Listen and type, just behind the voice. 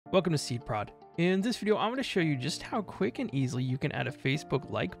Welcome to SeedProd. In this video, I'm going to show you just how quick and easily you can add a Facebook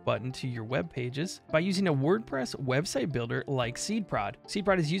like button to your web pages by using a WordPress website builder like SeedProd.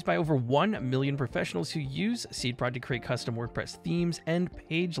 SeedProd is used by over 1 million professionals who use SeedProd to create custom WordPress themes and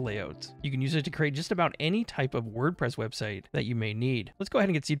page layouts. You can use it to create just about any type of WordPress website that you may need. Let's go ahead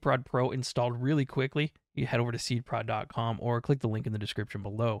and get SeedProd Pro installed really quickly. You head over to seedprod.com or click the link in the description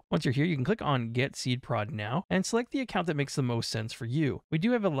below. Once you're here, you can click on Get SeedProd Now and select the account that makes the most sense for you. We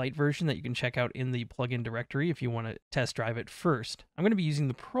do have a light version that you can check out in the plugin directory if you want to test drive it first. I'm going to be using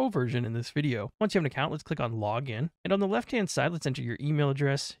the Pro version in this video. Once you have an account, let's click on Login. And on the left-hand side, let's enter your email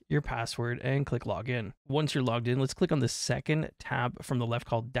address, your password, and click Login. Once you're logged in, let's click on the second tab from the left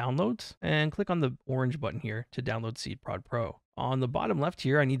called Downloads and click on the orange button here to download SeedProd Pro. On the bottom left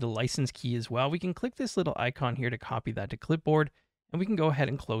here, I need the license key as well. We can click this little icon here to copy that to clipboard, and we can go ahead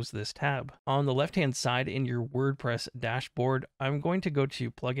and close this tab. On the left-hand side in your WordPress dashboard, I'm going to go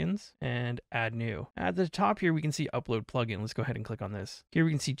to Plugins and Add New. At the top here, we can see Upload Plugin. Let's go ahead and click on this. Here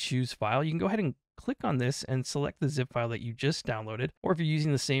we can see Choose File. You can go ahead and click on this and select the zip file that you just downloaded, or if you're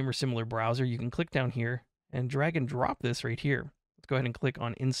using the same or similar browser, you can click down here and drag and drop this right here. Let's go ahead and click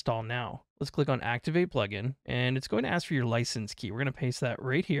on Install Now. Let's click on Activate Plugin, and it's going to ask for your license key. We're going to paste that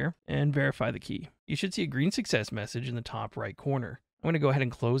right here and verify the key. You should see a green success message in the top right corner. I'm going to go ahead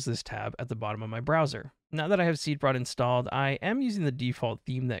and close this tab at the bottom of my browser. Now that I have SeedProd installed, I am using the default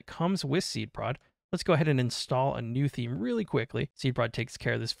theme that comes with SeedProd. Let's go ahead and install a new theme really quickly. SeedProd takes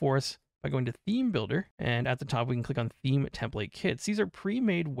care of this for us by going to Theme Builder, and at the top we can click on Theme Template Kits. These are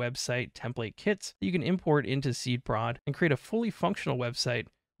pre-made website template kits that you can import into SeedProd and create a fully functional website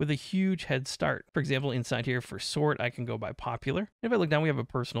with a huge head start. For example, inside here for sort, I can go by popular. And if I look down, we have a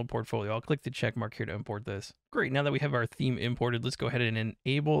personal portfolio. I'll click the check mark here to import this. Great, now that we have our theme imported, let's go ahead and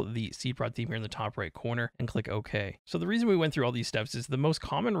enable the SeedProd theme here in the top right corner and click OK. So the reason we went through all these steps is the most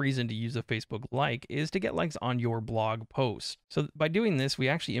common reason to use a Facebook like is to get likes on your blog post. So by doing this, we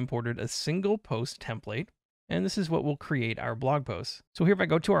actually imported a single post template, and this is what will create our blog posts. So here, if I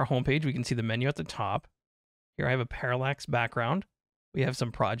go to our homepage, we can see the menu at the top. Here I have a parallax background. We have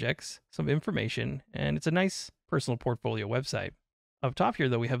some projects, some information, and it's a nice personal portfolio website. Up top here,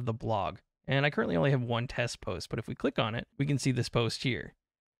 though, we have the blog, and I currently only have one test post, but if we click on it, we can see this post here.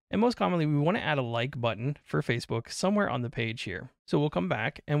 And most commonly, we want to add a like button for Facebook somewhere on the page here. So we'll come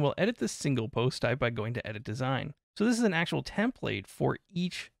back and we'll edit this single post type by going to Edit Design. So this is an actual template for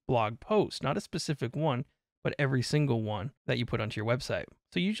each blog post, not a specific one, but every single one that you put onto your website.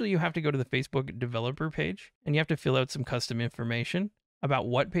 So usually you have to go to the Facebook developer page and you have to fill out some custom information about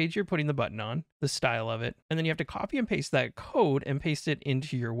what page you're putting the button on, the style of it, and then you have to copy and paste that code and paste it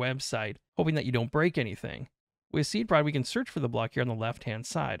into your website, hoping that you don't break anything. With SeedProd, we can search for the block here on the left-hand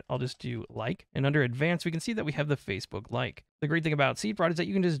side. I'll just do like, and under advanced, we can see that we have the Facebook like. The great thing about SeedProd is that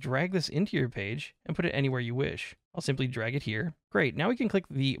you can just drag this into your page and put it anywhere you wish. I'll simply drag it here. Great, now we can click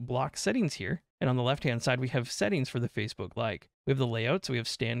the block settings here, and on the left-hand side, we have settings for the Facebook like. We have the layout, so we have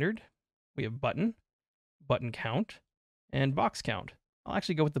standard, we have button, button count, and box count. I'll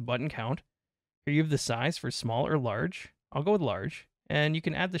actually go with the button count. Here you have the size for small or large. I'll go with large, and you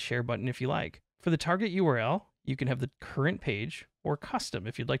can add the share button if you like. For the target URL, you can have the current page or custom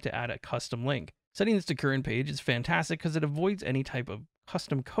if you'd like to add a custom link. Setting this to current page is fantastic because it avoids any type of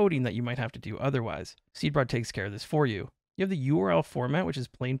custom coding that you might have to do otherwise. SeedProd takes care of this for you. You have the URL format, which is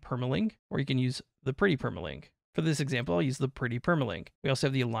plain permalink, or you can use the pretty permalink. For this example, I'll use the pretty permalink. We also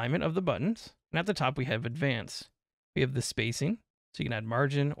have the alignment of the buttons, and at the top we have advanced. We have the spacing, so you can add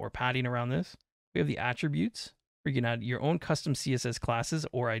margin or padding around this. We have the attributes, where you can add your own custom CSS classes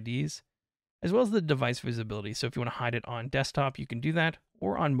or IDs, as well as the device visibility. So if you want to hide it on desktop, you can do that,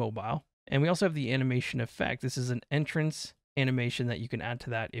 or on mobile. And we also have the animation effect. This is an entrance animation that you can add to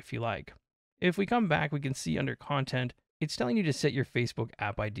that if you like. If we come back, we can see under content, it's telling you to set your Facebook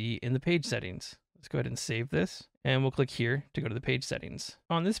app ID in the page settings. Let's go ahead and save this, and we'll click here to go to the page settings.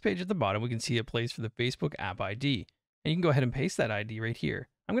 On this page at the bottom, we can see a place for the Facebook app ID. And you can go ahead and paste that ID right here.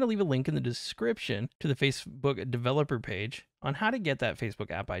 I'm going to leave a link in the description to the Facebook developer page on how to get that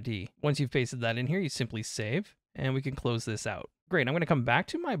Facebook app ID. Once you've pasted that in here, you simply save, and we can close this out. Great, I'm going to come back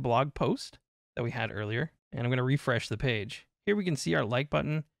to my blog post that we had earlier, and I'm going to refresh the page. Here we can see our like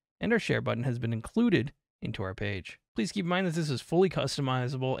button and our share button has been included into our page. Please keep in mind that this is fully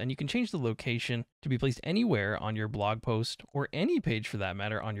customizable and you can change the location to be placed anywhere on your blog post or any page for that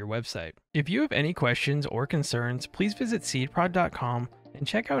matter on your website. If you have any questions or concerns, please visit seedprod.com and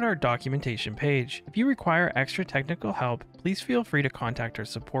check out our documentation page. If you require extra technical help, please feel free to contact our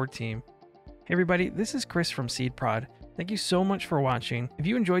support team. Hey everybody, this is Chris from SeedProd. Thank you so much for watching. If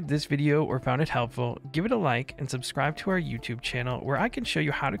you enjoyed this video or found it helpful, give it a like and subscribe to our YouTube channel where I can show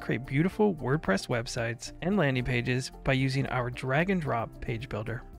you how to create beautiful WordPress websites and landing pages by using our drag and drop page builder.